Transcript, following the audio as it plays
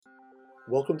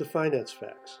Welcome to Finance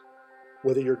Facts.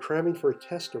 Whether you're cramming for a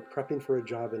test or prepping for a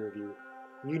job interview,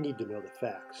 you need to know the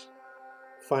facts.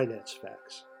 Finance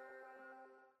Facts.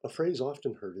 A phrase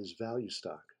often heard is value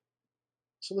stock.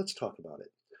 So let's talk about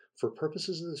it. For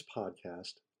purposes of this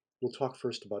podcast, we'll talk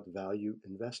first about value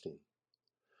investing.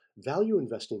 Value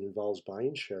investing involves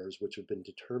buying shares which have been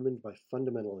determined by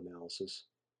fundamental analysis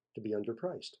to be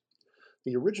underpriced.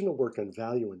 The original work on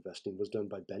value investing was done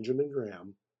by Benjamin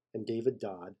Graham and David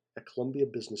Dodd at Columbia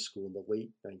Business School in the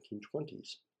late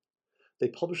 1920s. They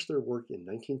published their work in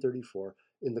 1934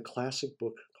 in the classic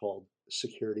book called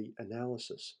Security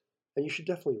Analysis, and you should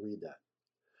definitely read that.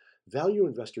 Value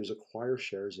investors acquire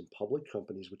shares in public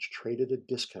companies which trade at a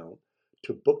discount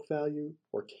to book value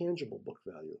or tangible book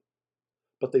value.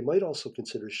 But they might also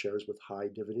consider shares with high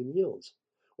dividend yields,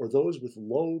 or those with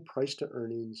low price to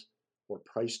earnings or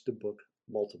price to book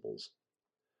multiples.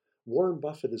 Warren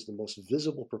Buffett is the most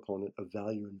visible proponent of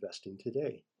value investing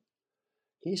today.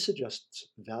 He suggests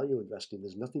value investing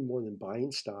is nothing more than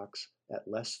buying stocks at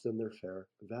less than their fair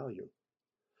value.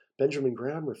 Benjamin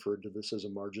Graham referred to this as a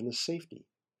margin of safety.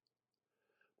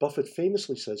 Buffett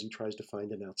famously says he tries to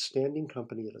find an outstanding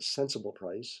company at a sensible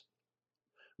price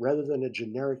rather than a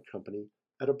generic company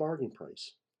at a bargain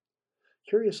price.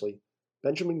 Curiously,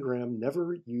 Benjamin Graham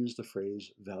never used the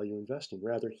phrase value investing.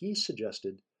 Rather, he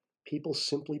suggested people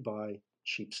simply buy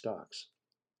cheap stocks.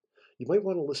 You might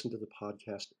want to listen to the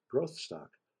podcast Growth Stock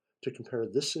to compare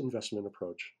this investment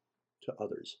approach to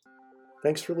others.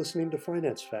 Thanks for listening to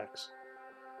Finance Facts.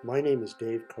 My name is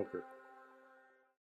Dave Coker.